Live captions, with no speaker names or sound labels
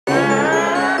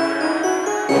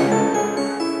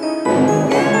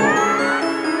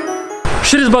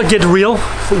Shit is about to get real.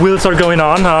 Wheels are going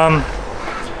on.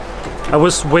 I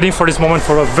was waiting for this moment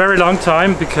for a very long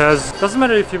time, because it doesn't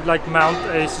matter if you like mount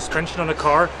a suspension on a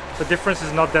car, the difference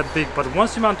is not that big. But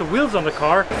once you mount the wheels on the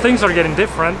car, things are getting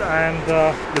different, and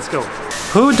let's go.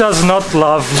 Who does not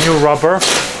love new rubber?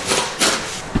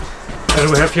 And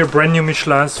we have here brand new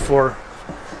Michelins for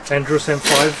Andrew's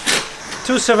M5.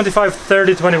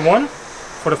 275/30/21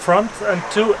 for the front and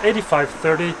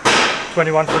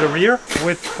 285/30/21 for the rear,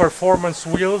 with performance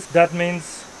wheels. That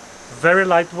means very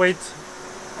lightweight,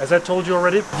 as I told you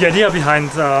already. The idea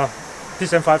behind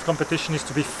this M5 competition is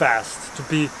to be fast, to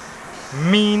be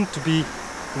mean, to be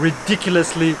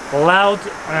ridiculously loud,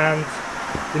 and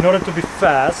in order to be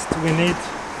fast we need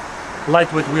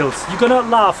lightweight wheels. You're gonna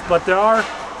laugh, but there are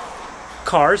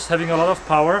cars having a lot of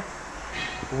power,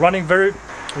 running very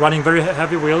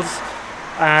heavy wheels,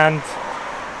 and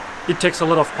it takes a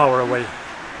lot of power away.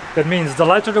 That means the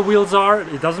lighter the wheels are,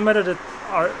 it doesn't matter that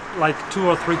are like 2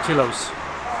 or 3 kilos.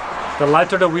 The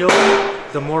lighter the wheel,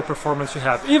 the more performance you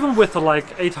have. Even with a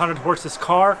like 800 horses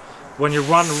car, when you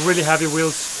run really heavy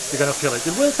wheels, you're gonna feel it.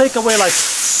 It will take away like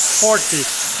 40,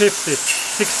 50,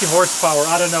 60 horsepower,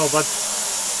 I don't know, but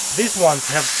these ones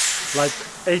have like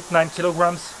 8-9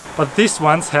 kilograms, but these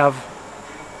ones have,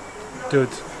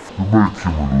 dude. You make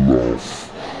him laugh.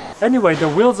 Anyway, the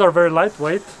wheels are very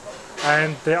lightweight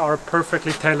and they are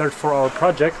perfectly tailored for our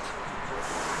project.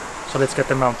 So let's get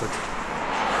them mounted.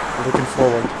 Looking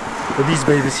forward to these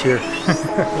babies here.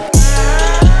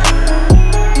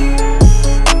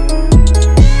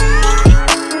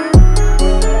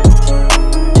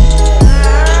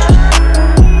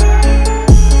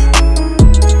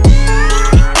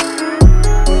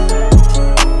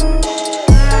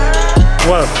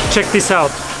 Well, check this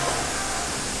out.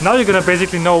 Now you're gonna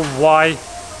basically know why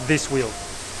this wheel.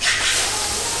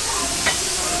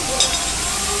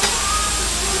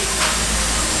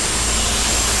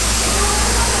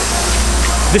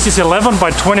 This is 11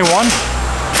 by 21,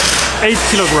 8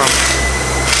 kilograms.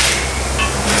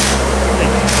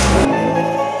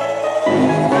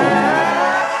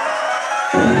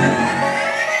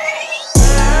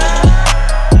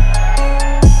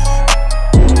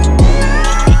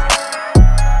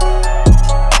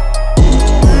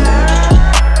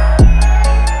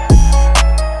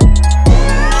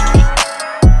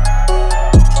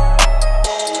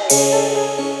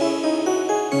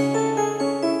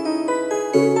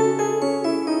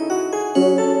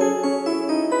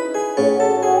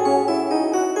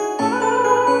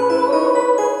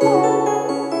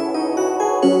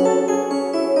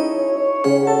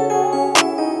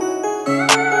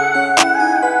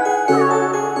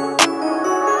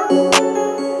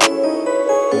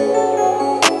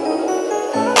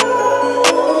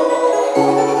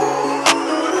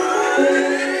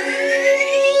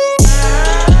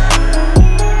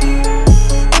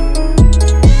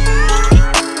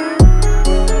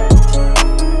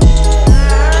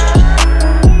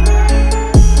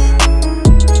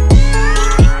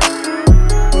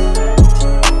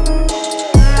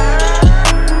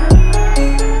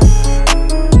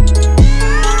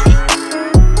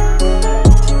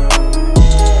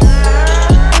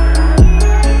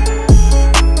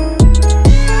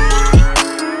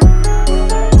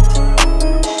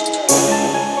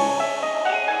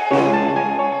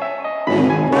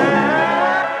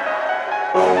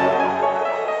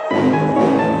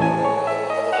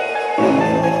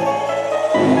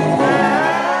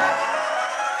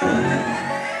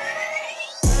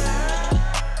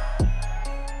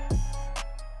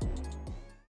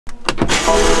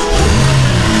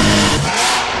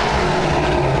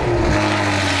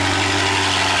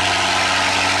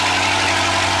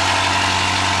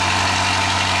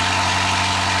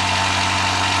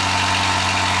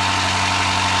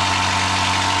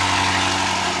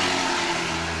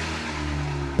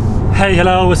 Hey,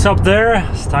 hello, what's up there?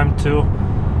 It's time to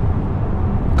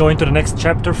go into the next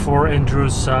chapter for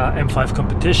Andrew's M5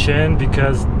 competition,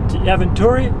 because the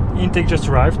EVENTURI intake just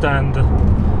arrived and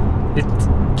it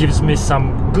gives me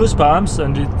some goosebumps,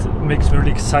 and it makes me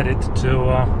really excited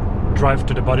to drive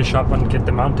to the body shop and get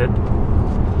them mounted,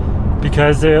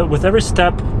 because with every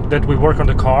step that we work on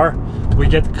the car we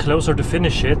get closer to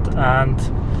finish it, and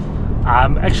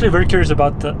I'm actually very curious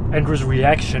about Andrew's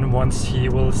reaction once he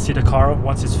will see the car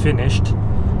once it's finished,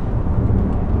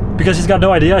 because he's got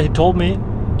no idea. He told me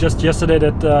just yesterday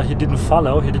that he didn't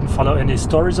follow any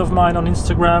stories of mine on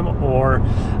Instagram, or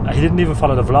he didn't even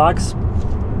follow the vlogs,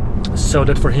 so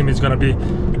that for him it's gonna be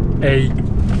a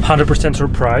 100%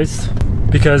 surprise,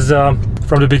 because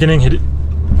from the beginning he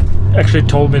actually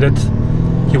told me that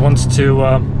he wants to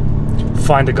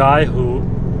find a guy who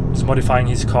is modifying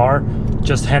his car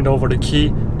just hand over the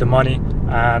key, the money,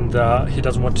 and he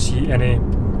doesn't want to see any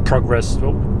progress,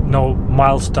 no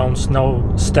milestones,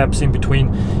 no steps in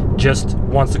between, just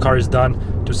once the car is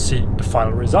done to see the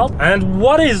final result. And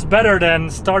what is better than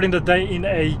starting the day in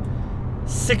a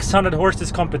 600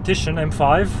 horses competition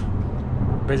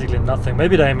M5? Basically nothing,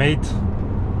 maybe the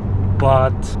M8,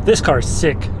 but this car is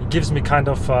sick. It gives me kind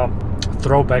of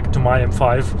throwback to my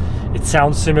M5. It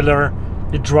sounds similar,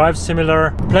 it drives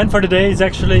similar. Plan for the day is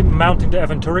actually mounting the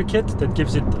EVENTURI kit that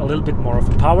gives it a little bit more of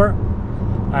a power,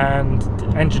 and the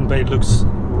engine bay looks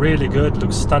really good,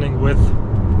 looks stunning with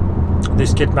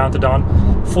this kit mounted on.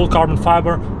 Full carbon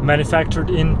fiber, manufactured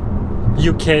in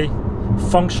UK,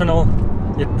 functional,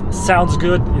 it sounds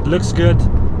good, it looks good.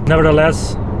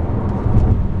 Nevertheless,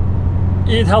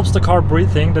 it helps the car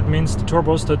breathing. That means the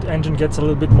turbos, the engine gets a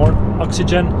little bit more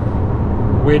oxygen,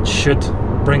 which should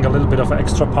bring a little bit of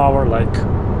extra power, like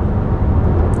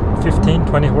 15,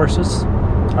 20 horses.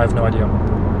 I have no idea.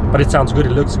 But it sounds good,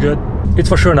 it looks good. It's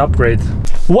for sure an upgrade.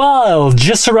 Well,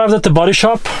 just arrived at the body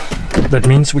shop. That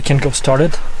means we can go start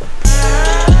it.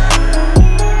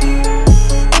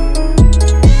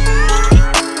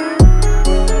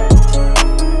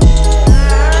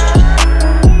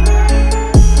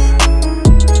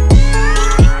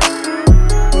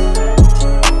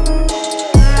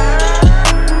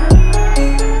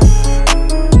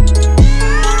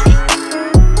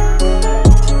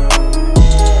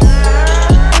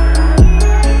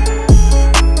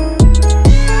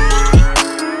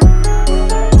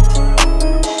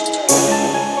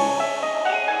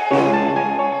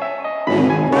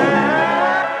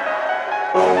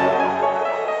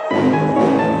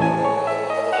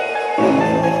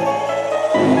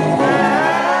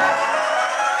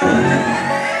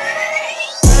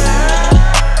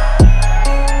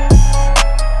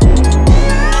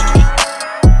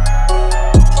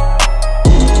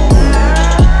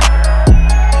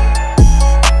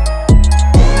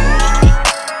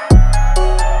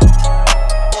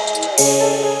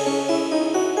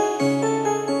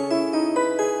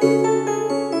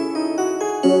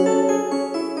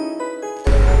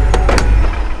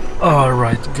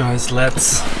 Alright guys,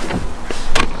 let's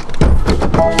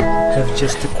have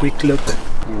just a quick look.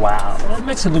 Wow, that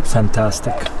makes it look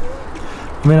fantastic.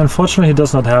 I mean, unfortunately he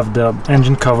does not have the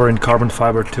engine cover in carbon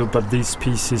fiber too, but these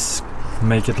pieces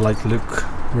make it like look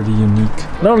really unique.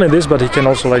 Not only this, but he can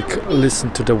also like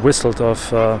listen to the whistle of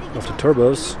the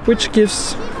turbos, which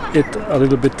gives it a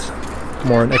little bit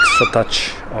more an extra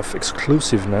touch of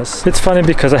exclusiveness. It's funny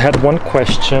because I had one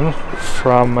question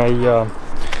from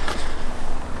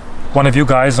one of you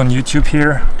guys on YouTube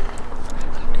here.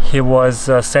 He was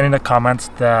sending a comment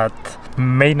that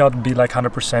may not be like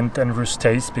 100% Andrew's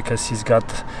taste because he's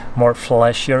got more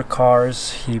flashier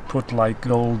cars. He put like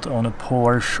gold on a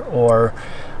Porsche or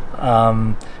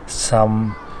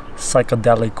some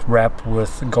psychedelic wrap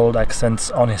with gold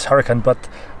accents on his Hurricane, but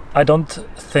I don't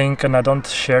think, and I don't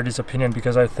share this opinion,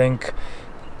 because I think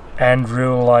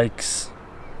Andrew likes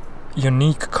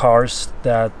unique cars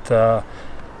that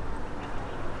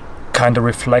kind of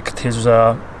reflect his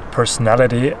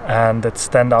personality and that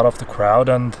stand out of the crowd.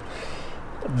 And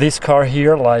this car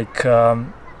here, like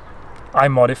I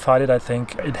modified it. I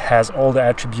think it has all the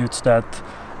attributes that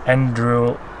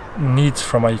Andrew needs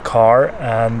from a car,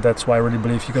 and that's why I really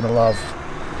believe you're gonna love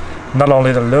not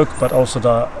only the look but also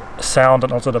the sound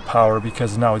and also the power,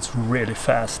 because now it's really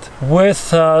fast.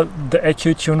 With the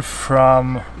EQ tune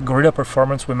from Gorilla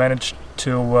Performance, we managed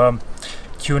to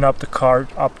tune up the car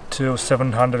up to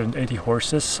 780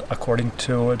 horses according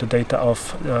to the data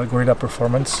of Gorilla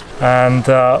Performance, and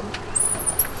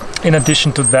in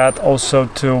addition to that also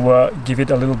to give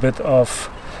it a little bit of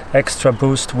extra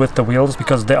boost with the wheels,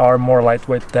 because they are more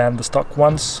lightweight than the stock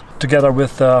ones, together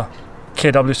with the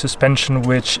KW suspension,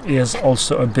 which is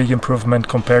also a big improvement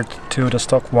compared to the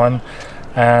stock one.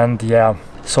 And yeah,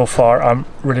 so far I'm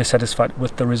really satisfied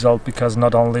with the result, because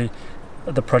not only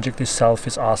the project itself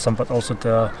is awesome, but also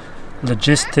the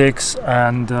logistics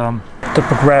and the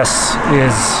progress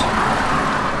is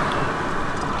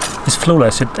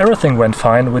flawless. Everything went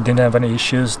fine, we didn't have any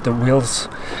issues. The wheels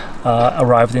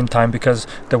arrived in time, because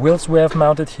the wheels we have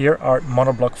mounted here are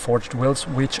monoblock forged wheels,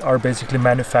 which are basically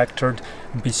manufactured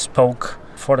bespoke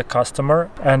for the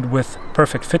customer and with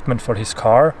perfect fitment for his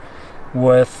car,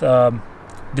 with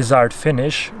desired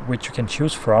finish which you can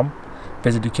choose from.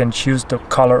 Basically you can choose the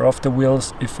color of the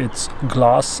wheels, if it's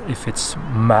gloss, if it's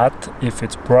matte, if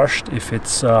it's brushed, if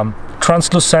it's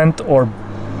translucent or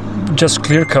just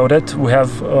clear coated. We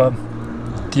have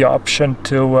the option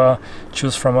to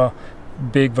choose from a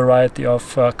big variety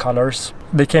of colors.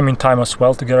 They came in time as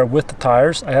well, together with the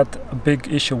tires. I had a big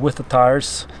issue with the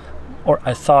tires or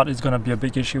I thought it's gonna be a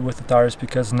big issue with the tires,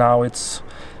 because now it's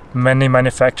many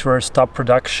manufacturers stop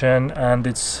production and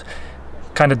it's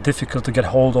kind of difficult to get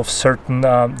hold of certain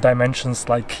dimensions.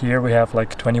 Like here we have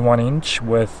like 21 inch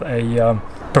with a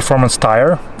performance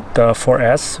tire, the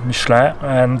 4S Michelin,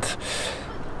 and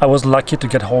I was lucky to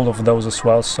get hold of those as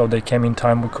well, so they came in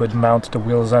time. We could mount the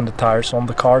wheels and the tires on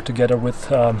the car together with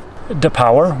the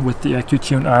power, with the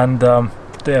EQ-Tune and the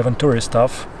EVENTURI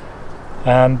stuff.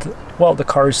 And well, the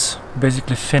car is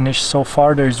basically finished so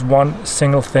far. There is one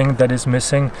single thing that is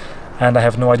missing, and I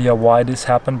have no idea why this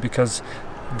happened, because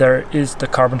there is the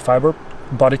carbon fiber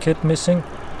body kit missing,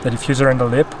 the diffuser and the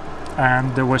lip,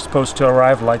 and they were supposed to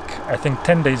arrive like I think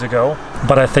 10 days ago,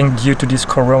 but I think due to this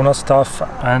corona stuff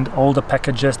and all the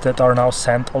packages that are now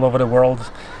sent all over the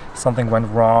world, something went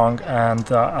wrong,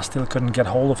 and I still couldn't get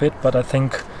hold of it. But I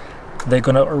think they're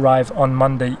gonna arrive on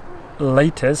Monday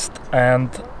latest, and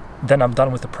then I'm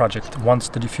done with the project. Once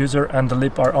the diffuser and the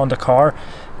lip are on the car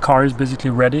is basically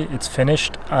ready, it's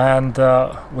finished, and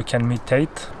we can meet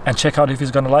Tate and check out if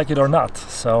he's gonna like it or not.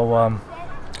 So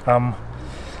I'm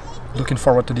looking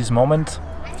forward to this moment.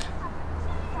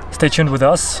 Stay tuned with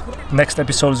us. Next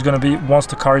episode is gonna be once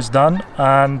the car is done,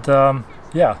 and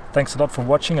yeah, thanks a lot for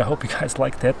watching. I hope you guys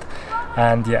liked it,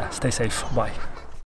 and yeah, stay safe. Bye.